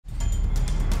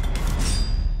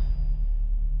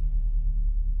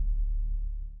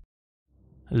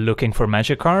Looking for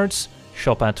magic cards?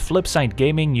 Shop at Flipside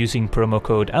Gaming using promo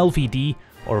code LVD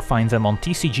or find them on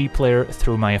TCG Player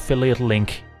through my affiliate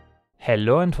link.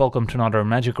 Hello and welcome to another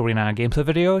Magic Arena gameplay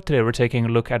video. Today we're taking a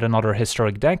look at another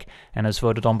historic deck, and as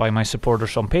voted on by my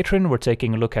supporters on Patreon, we're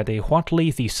taking a look at a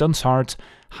Huatli, the Sun's Heart,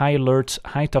 High Alert,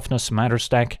 High Toughness Matters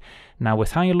deck. Now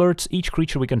with High Alert, each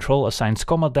creature we control assigns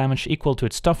combat damage equal to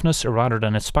its toughness rather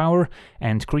than its power,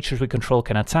 and creatures we control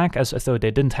can attack as though they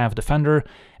didn't have Defender,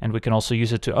 and we can also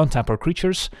use it to untap our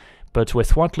creatures. But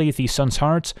with Huatli, the Sun's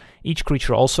Heart, each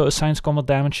creature also assigns combat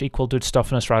damage equal to its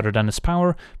toughness rather than its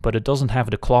power, but it doesn't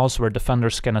have the clause where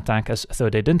defenders can attack as though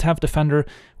they didn't have Defender,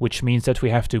 which means that we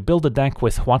have to build a deck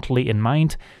with Huatli in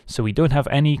mind. So we don't have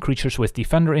any creatures with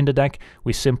Defender in the deck,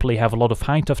 we simply have a lot of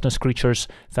high toughness creatures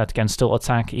that can still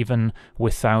attack even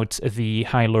without the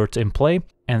High Alert in play.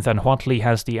 And then Huatli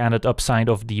has the added upside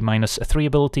of the -3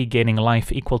 ability, gaining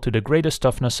life equal to the greatest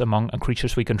toughness among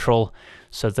creatures we control.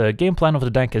 So the game plan of the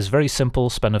deck is very simple: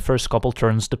 spend the first couple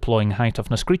turns deploying high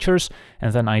toughness creatures,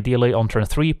 and then ideally on turn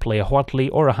 3 play a Huatli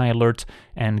or a High Alert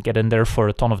and get in there for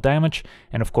a ton of damage.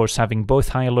 And of course having both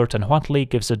High Alert and Huatli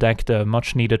gives the deck the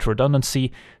much needed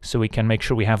redundancy, so we can make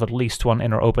sure we have at least one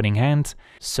in our opening hand.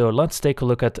 So let's take a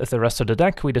look at the rest of the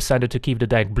deck. We decided to keep the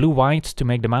deck blue-white to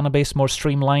make the mana base more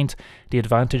streamlined. The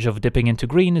advantage of dipping into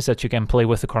green is that you can play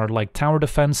with a card like Tower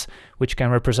Defense, which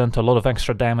can represent a lot of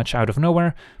extra damage out of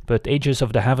nowhere, but Ages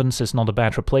of the Heavens is not a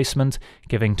bad replacement,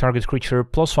 giving target creature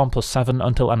 +1/+7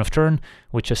 until end of turn,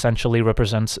 which essentially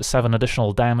represents 7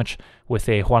 additional damage with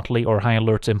a Huatli or High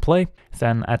Alert in play.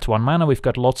 Then at 1 mana we've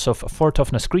got lots of 4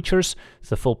 toughness creatures,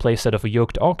 the full playset of a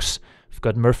Yoked Ox. We've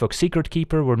got Merfolk Secret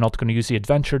Keeper, we're not going to use the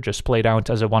Adventure, just play it out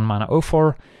as a 1 mana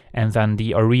 0/4, and then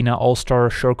the Arena All-Star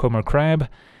Shorecomber Crab.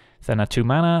 Then at 2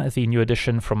 mana, the new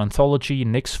addition from Anthology,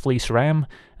 Nyx Fleece Ram,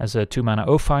 as a 2 mana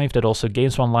 0/5 that also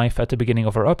gains 1 life at the beginning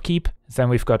of our upkeep. Then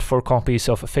we've got 4 copies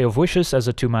of Fae of Wishes as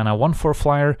a 2 mana 1/4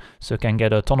 flyer, so it can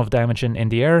get a ton of damage in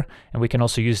the air. And we can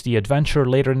also use the Adventure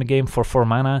later in the game for 4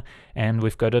 mana. And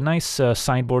we've got a nice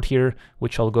sideboard here,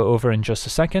 which I'll go over in just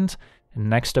a second.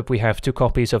 Next up we have 2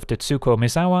 copies of Tetsuko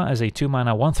Mizawa as a 2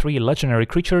 mana 1/3 legendary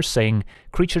creature, saying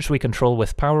creatures we control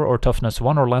with power or toughness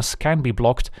 1 or less can be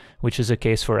blocked, which is the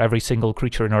case for every single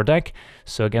creature in our deck.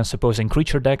 So against opposing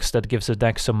creature decks, that gives the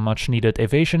deck some much needed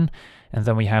evasion. And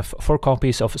then we have 4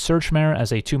 copies of Surgemare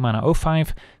as a 2 mana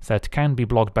 0/5 that can be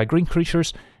blocked by green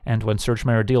creatures, and when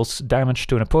Surgemare deals damage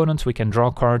to an opponent we can draw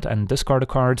a card and discard a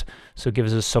card, so it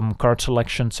gives us some card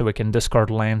selection so we can discard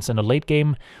lands in the late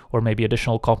game, or maybe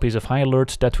additional copies of High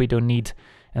Alert that we don't need.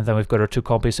 And then we've got our 2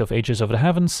 copies of Ages of the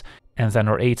Heavens, and then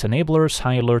our 8 enablers,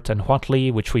 High Alert and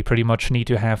Huatli, which we pretty much need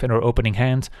to have in our opening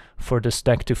hand for this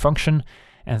deck to function.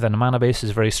 And then the mana base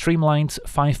is very streamlined: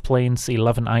 5 plains,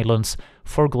 11 islands,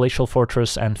 4 Glacial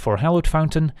Fortress and 4 Hallowed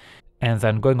Fountain. And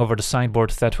then going over the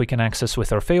sideboard that we can access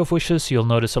with our Fae of Wishes, you'll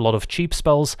notice a lot of cheap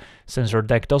spells, since our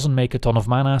deck doesn't make a ton of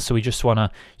mana, so we just want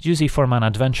to use the 4 mana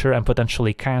Adventure and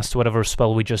potentially cast whatever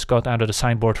spell we just got out of the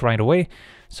sideboard right away.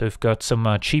 So we've got some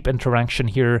cheap interaction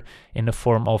here in the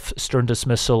form of Stern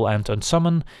Dismissal and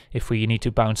Unsummon, if we need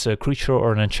to bounce a creature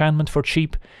or an enchantment for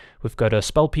cheap. We've got a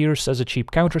Spell Pierce as a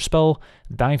cheap counterspell.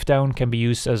 Dive Down can be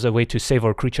used as a way to save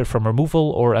our creature from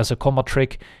removal, or as a combat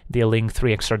trick, dealing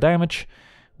 3 extra damage.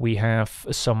 We have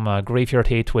some Graveyard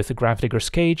Hate with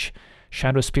Gravedigger's Cage.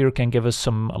 Shadow Spear can give us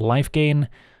some life gain.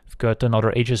 We've got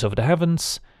another Ages of the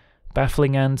Heavens.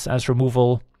 Baffling End as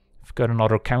removal. We've got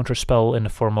another counterspell in the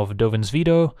form of Dovin's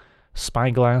Veto.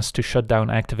 Spyglass to shut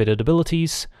down activated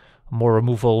abilities. More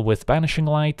removal with Banishing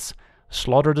Light.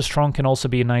 Slaughter the Strong can also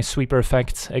be a nice sweeper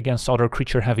effect against other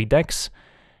creature-heavy decks.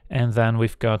 And then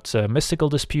we've got Mystical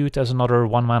Dispute as another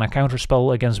 1 mana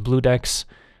counterspell against blue decks.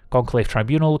 Conclave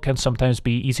Tribunal can sometimes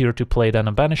be easier to play than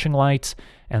a Banishing Light,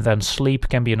 and then Sleep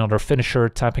can be another finisher,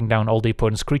 tapping down all the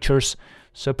opponent's creatures.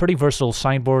 So pretty versatile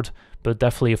sideboard, but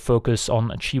definitely a focus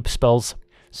on cheap spells.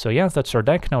 So yeah, that's our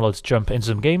deck. Now let's jump into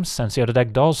some games and see how the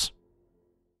deck does.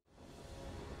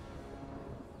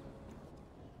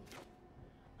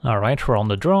 Alright, we're on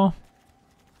the draw.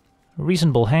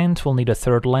 Reasonable hand, we'll need a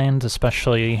 3rd land,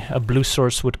 especially a blue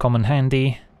source would come in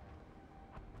handy.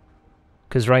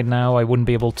 Because right now I wouldn't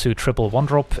be able to triple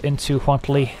 1-drop into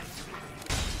Huatli.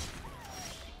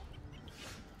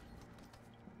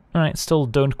 Alright, still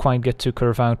don't quite get to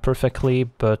curve out perfectly,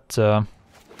 but the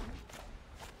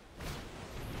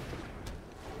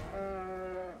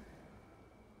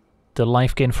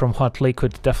life gain from Huatli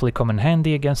could definitely come in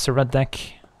handy against the red deck.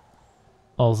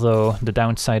 Although the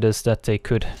downside is that they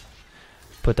could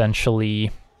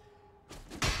potentially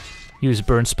use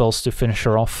burn spells to finish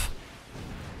her off.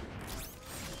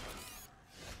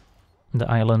 The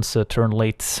islands turn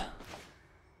late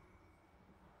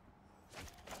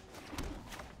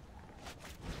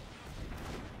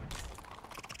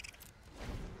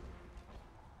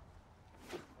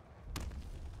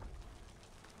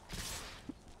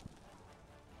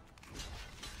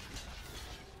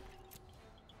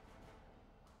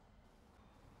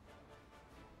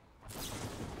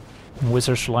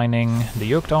Wizard's Lining the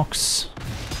Yoked Ox.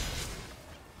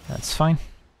 That's fine.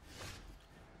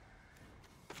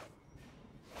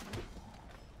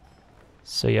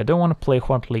 So yeah, I don't want to play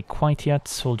Huatli quite yet,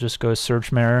 so we'll just go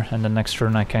Surge Mare, and the next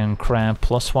turn I can Crab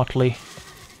plus Huatli.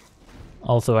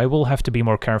 Although I will have to be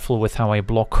more careful with how I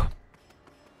block.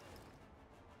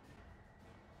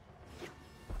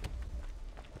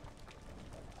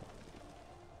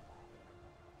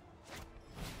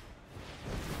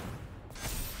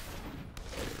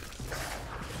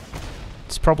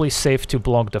 It's probably safe to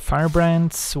block the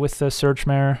Firebrands with the Surge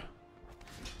Mare.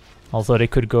 Although they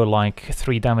could go like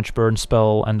 3 damage burn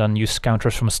spell and then use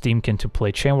counters from Steamkin to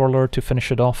play Chain Whirler to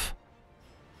finish it off.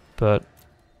 But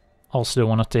also don't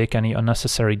want to take any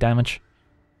unnecessary damage.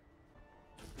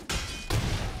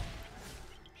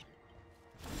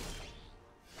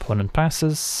 Opponent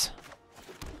passes.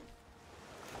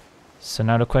 So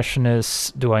now the question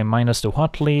is, do I minus the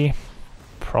Huatli?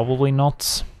 Probably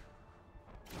not.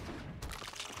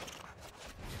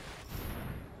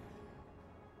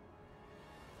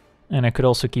 And I could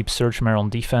also keep Surge Mare on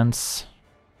defense.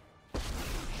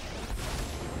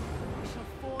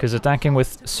 Because attacking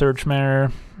with Surge Mare,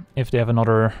 if they have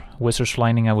another Wizard's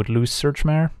Lining, I would lose Surge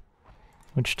Mare,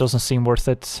 which doesn't seem worth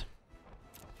it.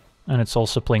 And it's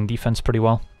also playing defense pretty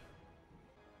well.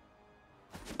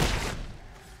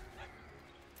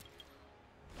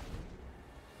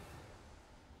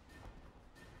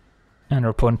 And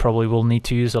our opponent probably will need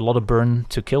to use a lot of burn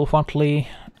to kill Huatli,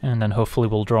 and then hopefully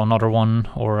we'll draw another one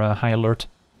or a High Alert.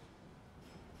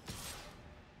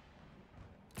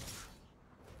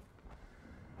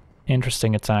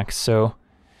 Interesting attack. So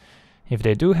if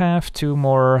they do have 2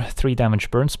 more 3 damage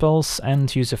burn spells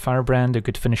and use a Firebrand, they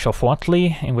could finish off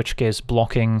Huatli, in which case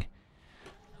blocking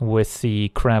with the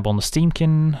Crab on the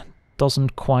Steamkin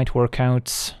doesn't quite work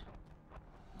out.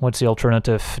 What's the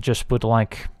alternative? Just put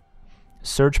like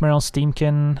Surge Mare on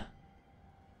Steamkin,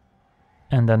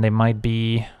 and then they might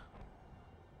be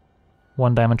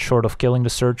 1 damage short of killing the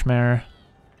Surge Mare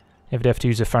if they have to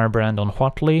use a Firebrand on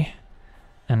Huatli,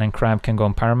 and then Crab can go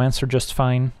on Pyromancer just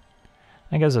fine.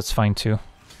 I guess that's fine too.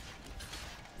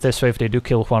 This way, if they do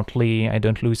kill Huatli, I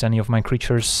don't lose any of my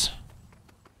creatures.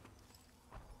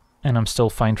 And I'm still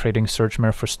fine trading Surge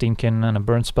Mare for Steamkin and a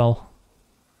burn spell.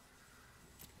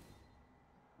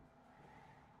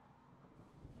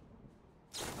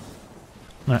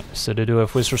 Alright, so they do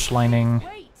have Wizard's Lining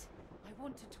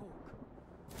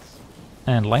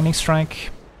and Lightning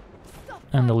Strike,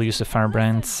 and they'll use the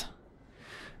Firebrand.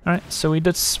 Alright, so we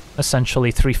did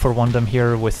essentially 3-for-1 them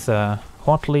here with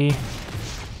Huatli.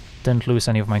 Didn't lose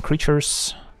any of my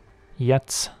creatures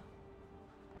yet.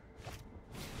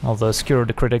 Although Skewer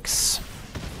the Critics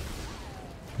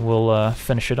will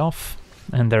finish it off.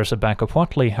 And there's a backup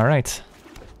Huatli, alright.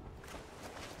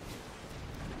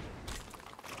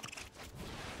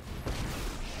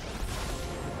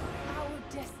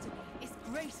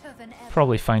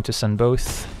 Probably fine to send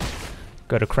both.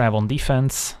 Got a Crab on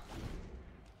defense.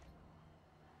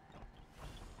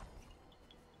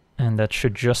 And that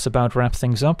should just about wrap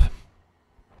things up.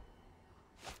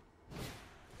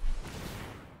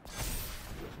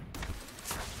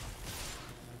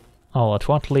 All at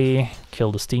Huatli,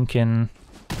 kill the Steamkin.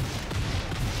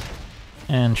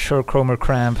 And sure, Chromer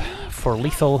Crab for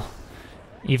lethal.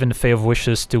 Even the Fae of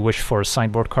Wishes to wish for a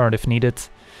sideboard card if needed.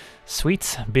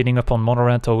 Sweet, beating up on Mono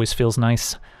Red always feels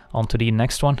nice. On to the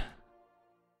next one.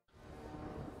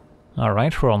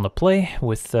 Alright, we're on the play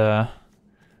with a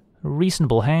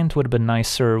reasonable hand. Would have been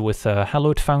nicer with a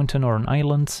Hallowed Fountain or an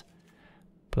Island,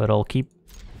 but I'll keep.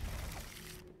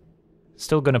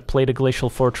 Still gonna play the Glacial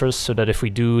Fortress so that if we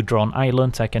do draw an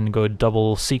Island, I can go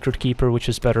double Secret Keeper, which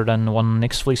is better than 1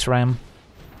 Nyxfleece Ram.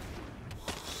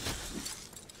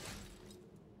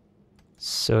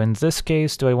 So in this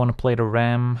case, do I want to play the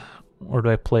Ram, or do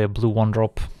I play a blue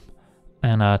 1-drop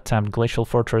and a tapped Glacial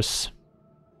Fortress?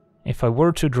 If I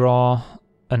were to draw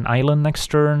an Island next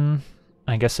turn,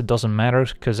 I guess it doesn't matter,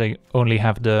 because I only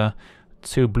have the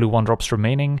 2 blue 1-drops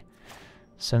remaining.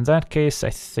 So in that case, I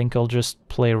think I'll just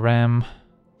play Ram.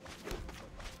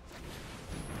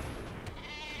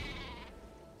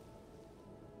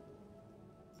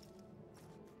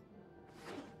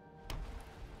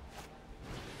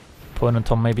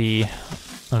 Opponent on maybe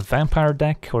a Vampire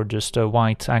deck, or just a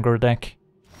white aggro deck.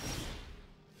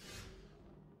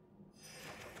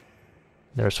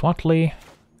 There's Huatli.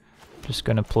 Just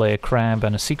gonna play a Crab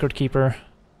and a Secret Keeper.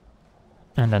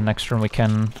 And then next turn we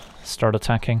can start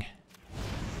attacking.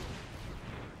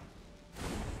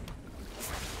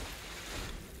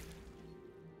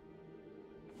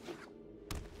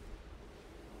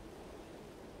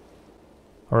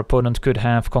 Our opponent could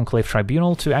have Conclave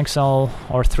Tribunal to exile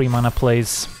our 3 mana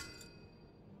plays.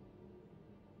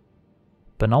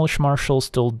 But Knowledge Marshal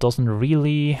still doesn't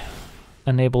really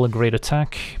enable a great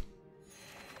attack.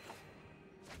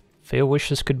 Veil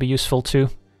Wishes could be useful too.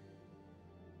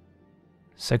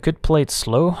 So I could play it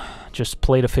slow, just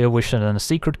play the Veil Wish and then a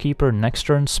Secret Keeper, next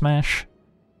turn smash.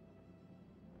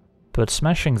 But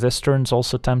smashing this turn's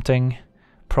also tempting.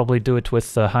 Probably do it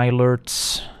with the High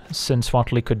Alerts, since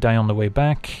Huatli could die on the way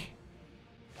back.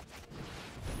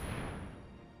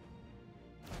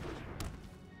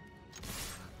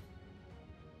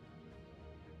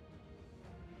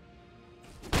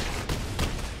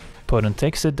 Opponent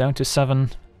takes it down to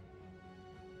 7.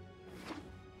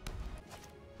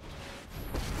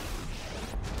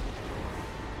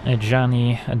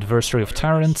 Ejani, Adversary of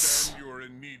Tyrants,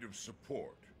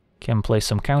 can play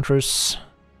some counters.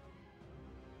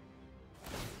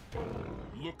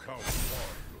 Look how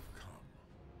far you've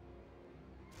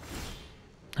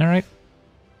come. Alright.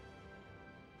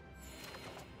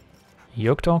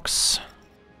 Yoketox.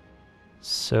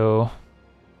 So, I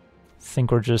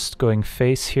think we're just going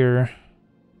face here.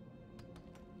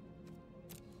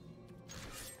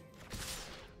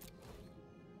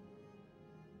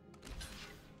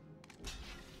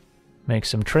 Make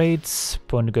some trades.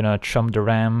 Opponent gonna chump the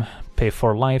ram, pay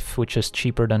 4 life, which is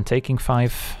cheaper than taking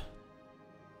 5.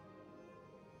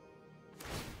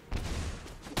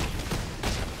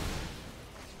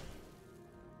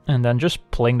 And then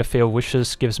just playing the Veil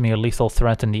Wishes gives me a lethal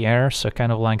threat in the air, so I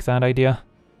kind of like that idea.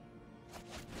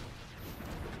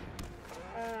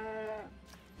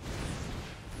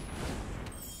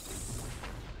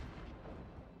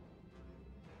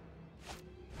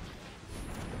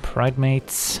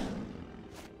 Pridemates.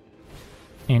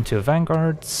 Into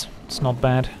Vanguards, it's not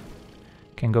bad.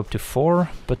 Can go up to 4,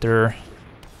 but they're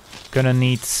gonna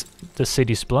need the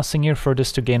City's Blessing here for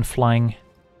this to gain flying.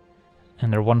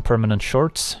 And they're 1 permanent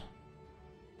short.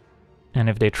 And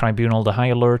if they Tribunal the High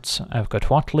Alert, I've got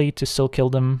Huatli to still kill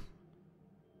them.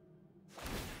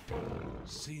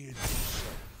 See in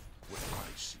yourself what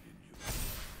I see in you.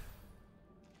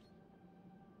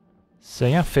 So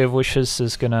yeah, Veil Wishes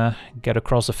is gonna get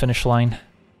across the finish line.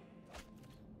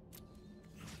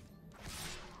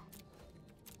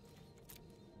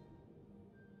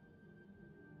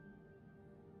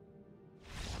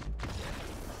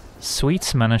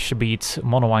 Sweet, managed to beat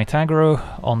Mono White aggro.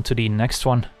 On to the next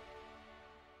one.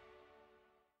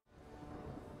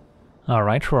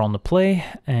 Alright, we're on the play,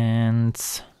 and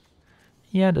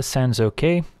yeah, the sand's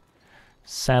okay.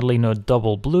 Sadly no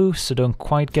double blue, so don't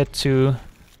quite get to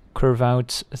curve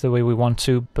out the way we want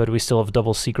to, but we still have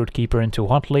double Secret Keeper into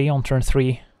Huatli on turn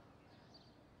 3.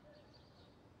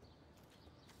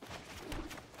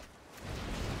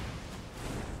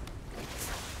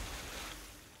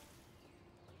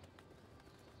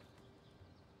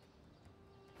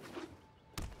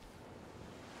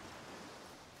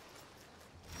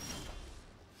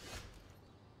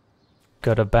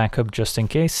 Got a backup just in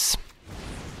case.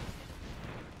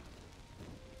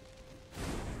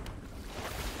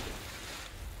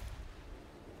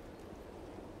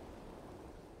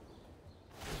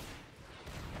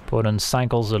 Opponent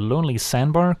cycles a Lonely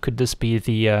Sandbar. Could this be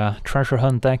the treasure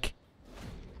hunt deck?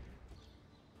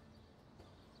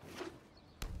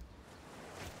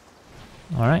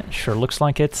 Alright, sure looks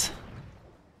like it.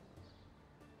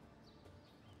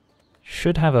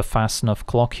 Should have a fast enough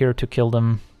clock here to kill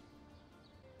them.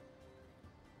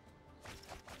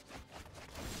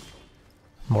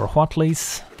 More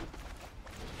Huatlis.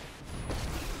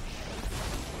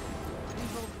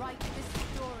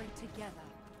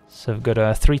 So I've got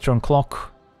a 3-turn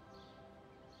clock.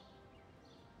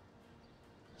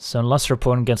 So unless your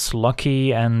opponent gets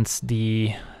lucky and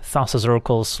the Thassa's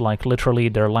Oracle's like literally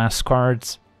their last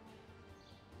cards,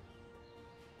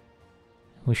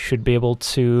 we should be able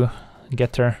to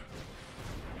get there.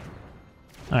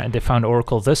 Alright, they found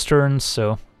Oracle this turn,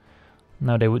 so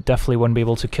now they would definitely wouldn't be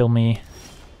able to kill me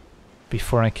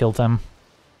before I kill them.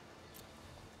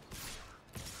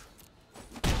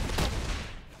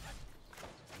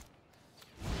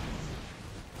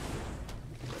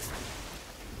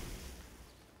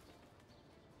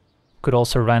 Could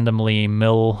also randomly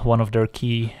mill one of their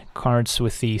key cards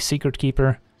with the Secret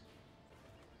Keeper.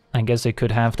 I guess they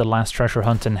could have the last treasure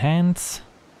hunt in hand.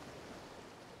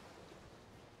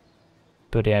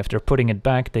 But yeah, if they're putting it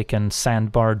back, they can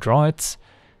sandbar draw it,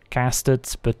 cast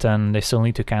it, but then they still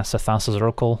need to cast a Thassa's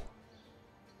Oracle.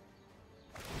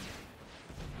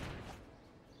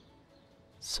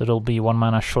 So they'll be 1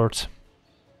 mana short.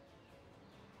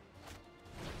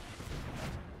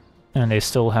 And they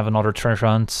still have another treasure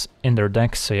hunt in their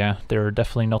deck, so yeah, they're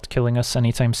definitely not killing us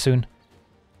anytime soon.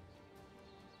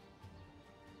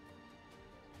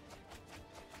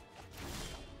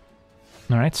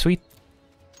 Alright, sweet.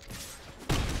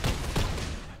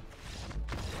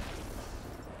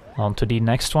 On to the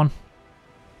next one.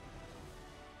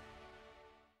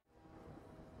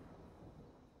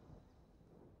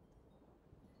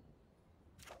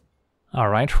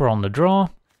 Alright, we're on the draw.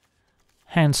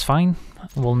 Hand's fine.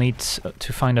 We'll need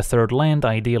to find a third land,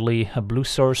 ideally a blue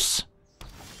source.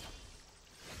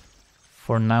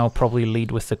 For now, probably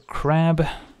lead with the crab.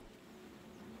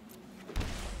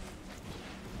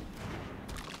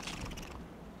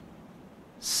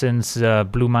 Since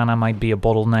blue mana might be a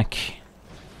bottleneck.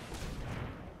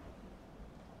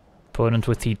 Opponent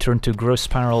with the turn to growth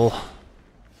spiral.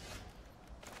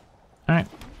 Alright,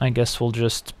 I guess we'll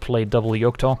just play double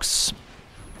Yoked Ox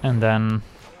and then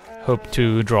hope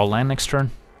to draw land next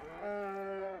turn.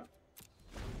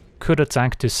 Could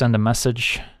attack to send a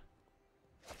message.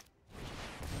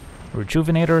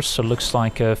 Rejuvenator, so looks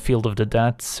like a Field of the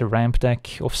Dead, a ramp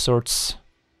deck of sorts.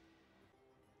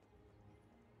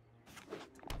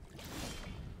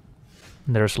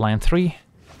 There's land 3.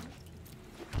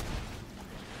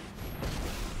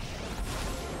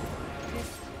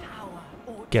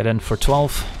 Get in for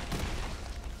 12.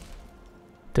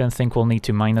 Don't think we'll need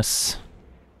to minus.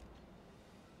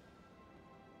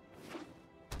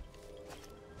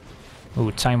 Ooh,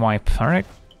 time wipe, alright.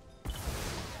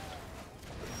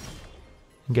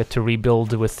 Get to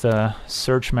rebuild with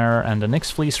Surge Mare and the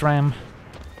Nyx Fleece Ram.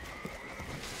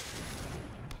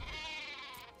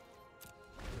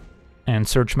 And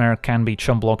Surge Mare can be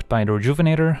chump blocked by the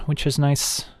Rejuvenator, which is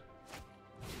nice.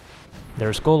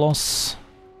 There's Golos.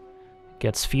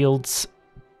 Gets fields,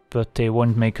 but they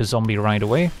won't make a zombie right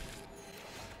away.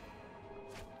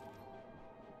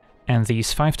 And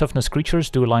these 5 toughness creatures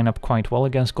do line up quite well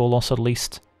against Golos at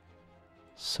least.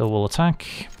 So we'll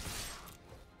attack.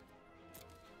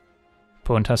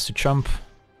 Opponent has to chump.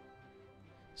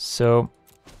 So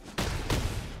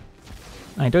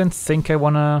I don't think I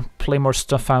want to play more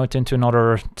stuff out into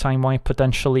another time wipe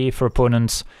potentially. For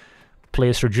opponents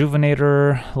plays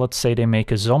Rejuvenator, let's say they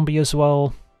make a zombie as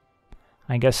well.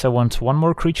 I guess I want one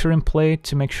more creature in play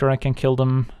to make sure I can kill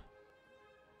them.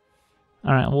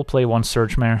 Alright, we'll play one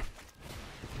Surge Mare.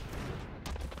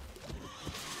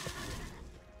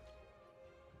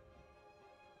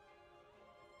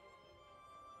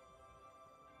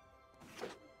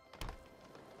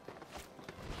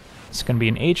 It's gonna be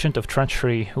an Agent of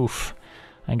Treachery. Oof.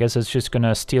 I guess it's just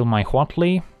gonna steal my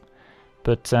Huatli.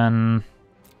 But then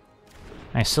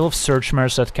I still have Surge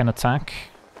Mares that can attack.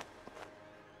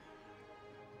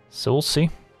 So we'll see.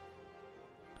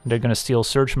 They're gonna steal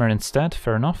Surge Mare instead,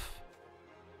 fair enough.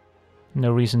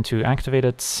 No reason to activate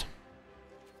it.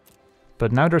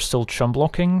 But now they're still chump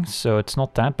blocking, so it's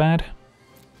not that bad.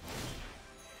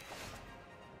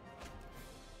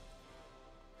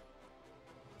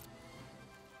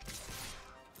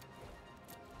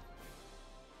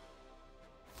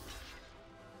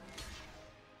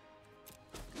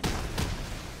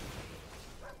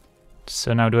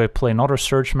 So now do I play another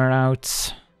Surge Mare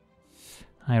out?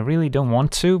 I really don't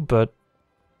want to, but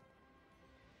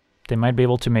they might be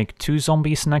able to make 2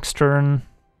 zombies next turn.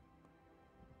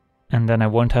 And then I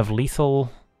won't have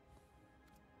lethal.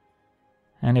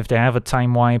 And if they have a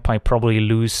time wipe, I probably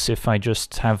lose if I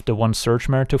just have the one Surge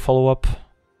Mare to follow up.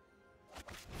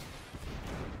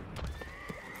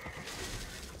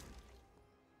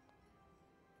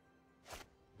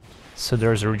 So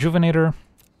there's a Rejuvenator.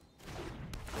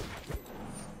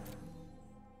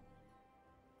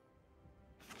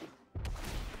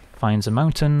 Finds a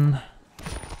mountain.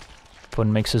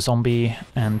 Opponent makes a zombie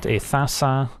and a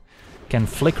Thassa. Can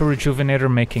flick a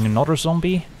Rejuvenator, making another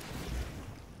zombie.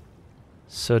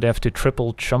 So they have to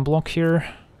triple chump block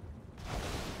here.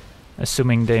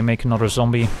 Assuming they make another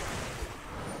zombie.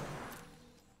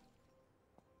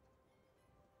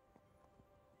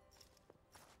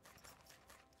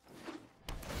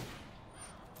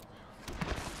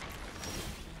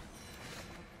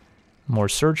 More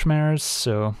Surge Mares,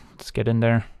 so let's get in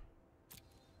there.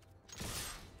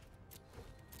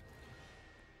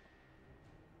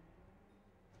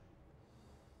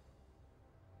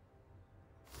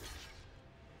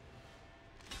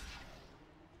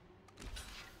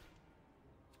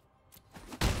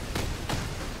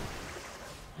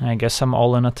 I guess I'm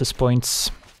all in at this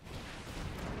point.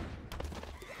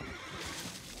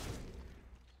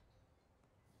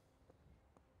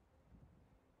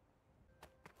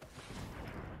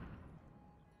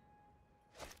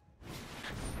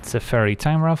 It's a Fairy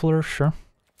Time Raveler, sure.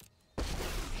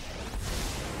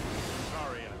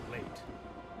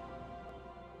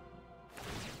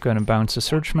 Gonna bounce a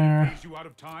Surge Mare. You out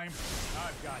of time?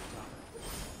 I've got time.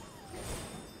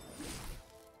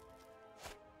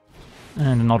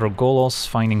 And another Golos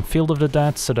finding Field of the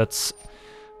Dead, so that's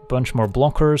a bunch more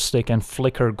blockers. They can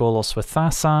flicker Golos with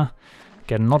Thassa.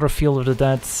 Get another Field of the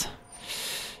Dead.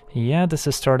 Yeah, this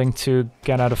is starting to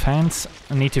get out of hand.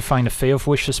 I need to find a Fae of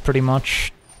Wishes pretty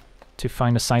much to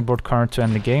find a sideboard card to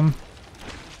end the game.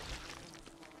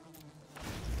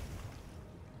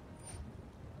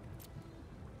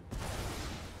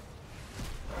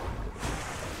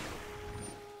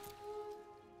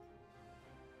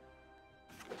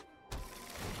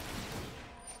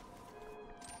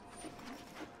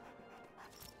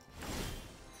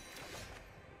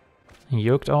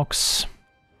 Yoked Ox.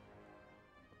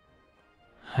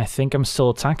 I think I'm still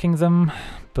attacking them,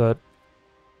 but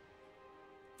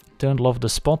don't love the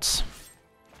spots.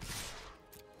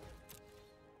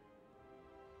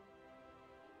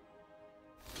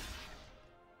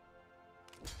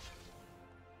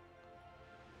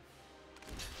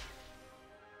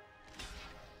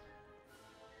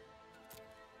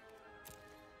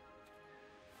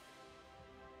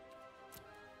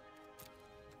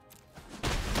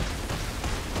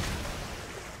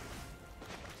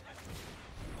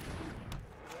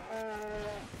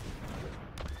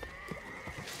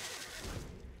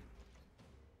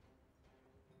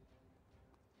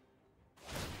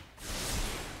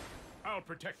 I'll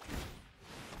protect you.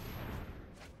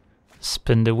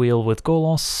 Spin the wheel with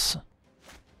Golos.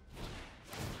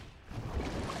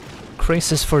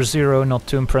 Crisis for 0, not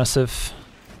too impressive.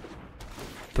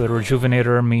 But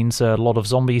Rejuvenator means a lot of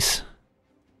zombies.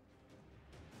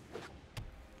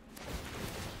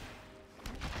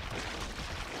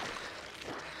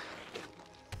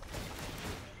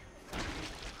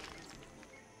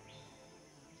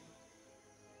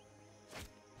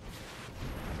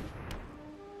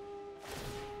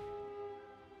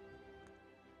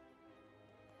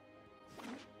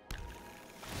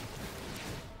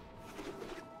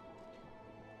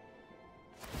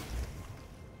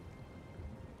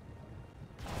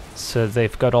 So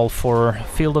they've got all 4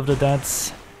 Field of the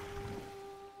Deads.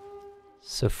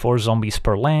 So 4 zombies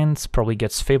per land. Probably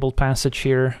gets Fabled Passage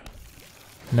here.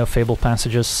 No Fabled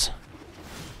Passages.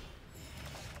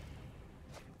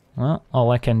 Well,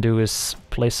 all I can do is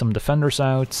play some defenders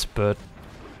out, but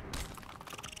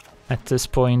at this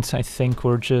point I think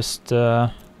we're just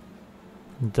dead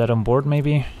on board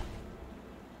maybe.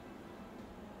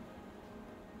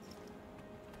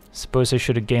 Suppose I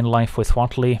should have gained life with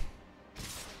Huatli.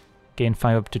 Gain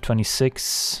 5 up to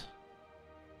 26.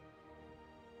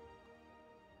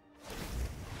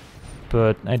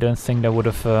 But I don't think that would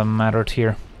have mattered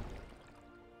here.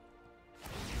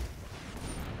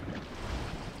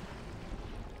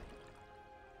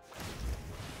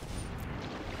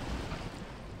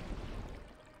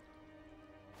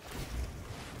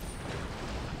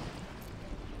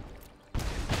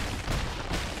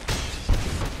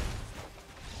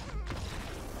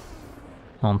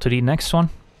 On to the next one.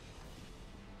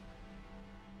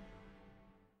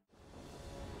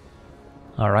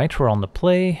 Alright, we're on the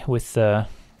play with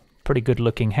pretty good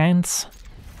looking hands.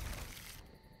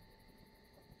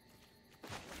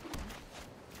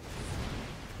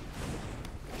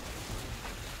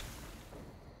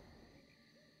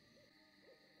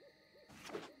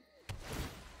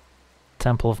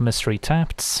 Temple of Mystery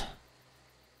tapped.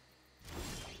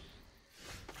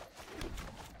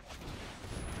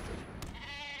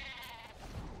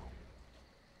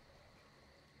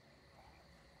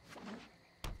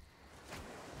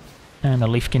 And a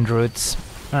Leafkin Druid.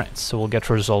 Alright, so we'll get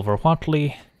Resolver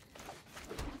Huatli.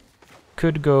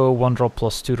 Could go 1-drop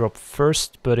plus 2-drop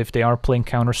first, but if they are playing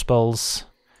counter spells,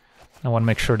 I want to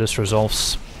make sure this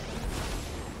resolves.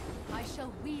 I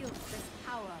shall wield this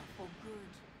power for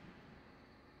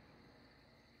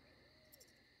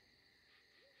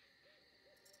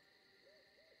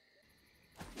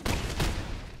good.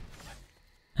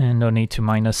 And no need to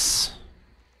minus.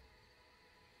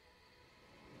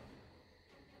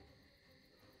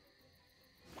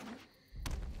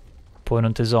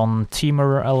 Opponent is on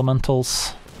Teamer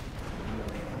Elementals.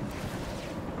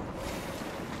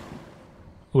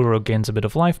 Uro gains a bit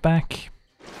of life back.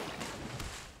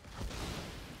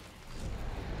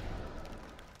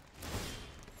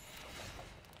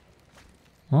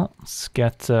 Well, let's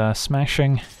get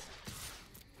smashing.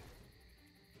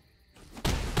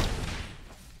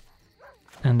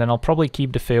 And then I'll probably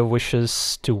keep the Fae of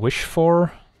Wishes to wish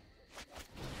for.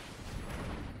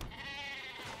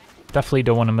 Definitely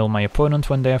don't want to mill my opponent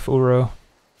when they have Uro.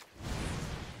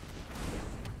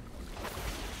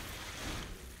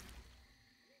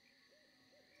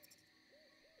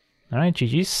 Alright,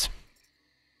 GG's.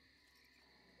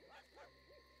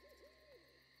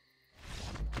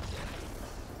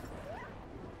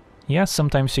 Yeah,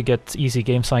 sometimes you get easy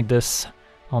games like this.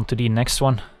 On to the next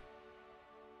one.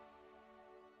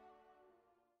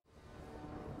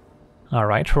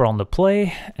 Alright, we're on the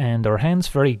play, and our hand's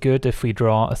very good if we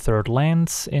draw a third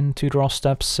land in 2 draw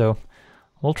steps, so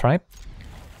we'll try.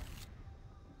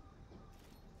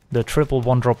 The triple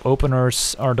 1-drop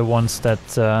openers are the ones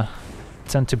that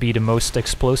tend to be the most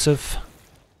explosive,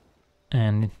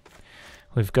 and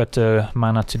we've got the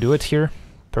mana to do it here.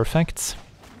 Perfect.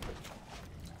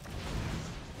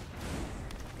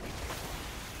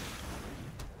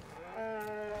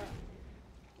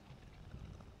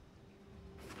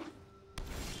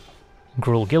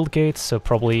 Gruul Guildgate, so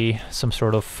probably some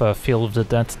sort of Field of the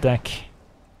Dead deck.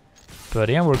 But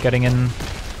yeah, we're getting in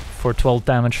for 12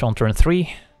 damage on turn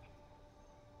 3.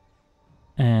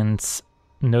 And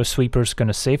no sweeper's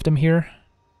gonna save them here.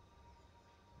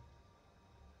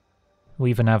 We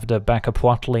even have the backup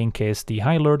Huatli in case the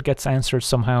High Lord gets answered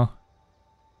somehow.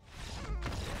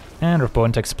 And our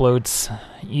opponent explodes.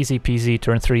 Easy peasy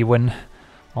turn 3 win.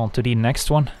 On to the next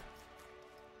one.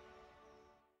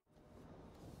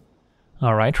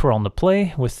 Alright, we're on the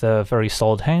play with a very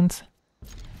solid hand.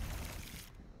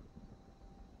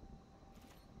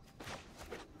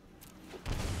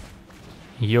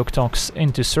 Yoketox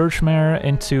into Surgemare,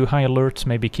 into High Alert,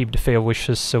 maybe keep the Fae of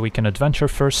Wishes so we can adventure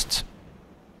first.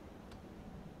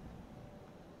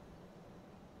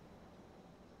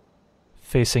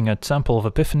 Facing a Temple of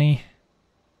Epiphany.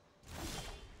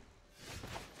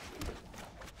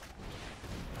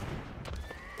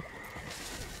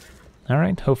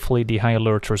 Alright, hopefully the High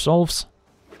Alert resolves.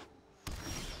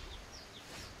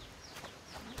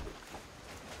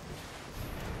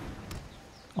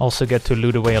 Also get to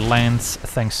loot away a land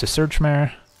thanks to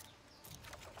Surgemare.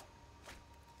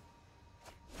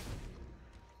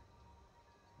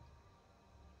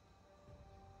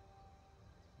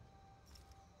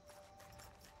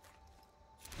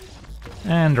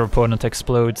 And our opponent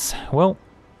explodes. Well,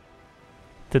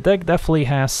 the deck definitely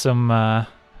has some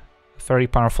very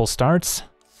powerful starts.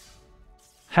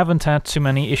 Haven't had too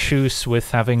many issues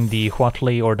with having the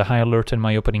Huatli or the High Alert in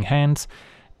my opening hand,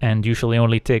 and usually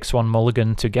only takes 1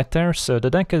 mulligan to get there, so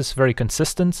the deck is very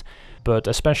consistent, but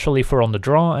especially if we're on the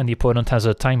draw and the opponent has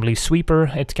a timely sweeper,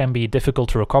 it can be difficult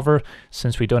to recover,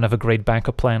 since we don't have a great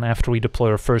backup plan after we deploy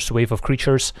our first wave of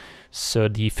creatures, so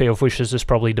the Fae of Wishes is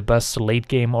probably the best late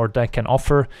game our deck can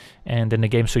offer, and in the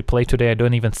games we play today I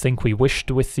don't even think we wished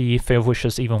with the Fae of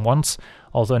Wishes even once,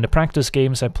 although in the practice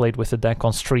games I played with the deck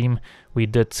on stream, we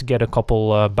did get a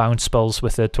couple bounce spells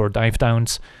with it or dive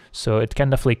downs, so it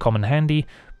can definitely come in handy.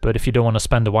 But if you don't want to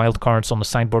spend the wild cards on the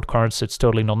sideboard cards, it's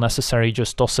totally not necessary.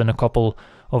 Just toss in a couple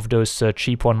of those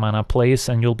cheap 1 mana plays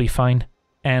and you'll be fine.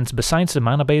 And besides the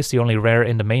mana base, the only rare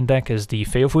in the main deck is the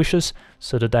Fae of Wishes,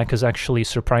 so the deck is actually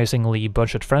surprisingly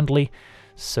budget friendly.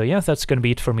 So yeah, that's gonna be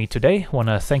it for me today.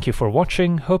 Wanna thank you for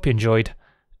watching, hope you enjoyed,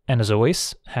 and as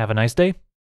always, have a nice day.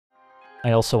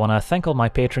 I also want to thank all my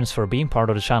patrons for being part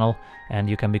of the channel, and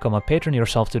you can become a patron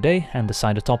yourself today and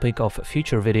decide the topic of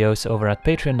future videos over at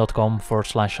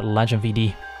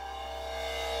patreon.com/LegenVD.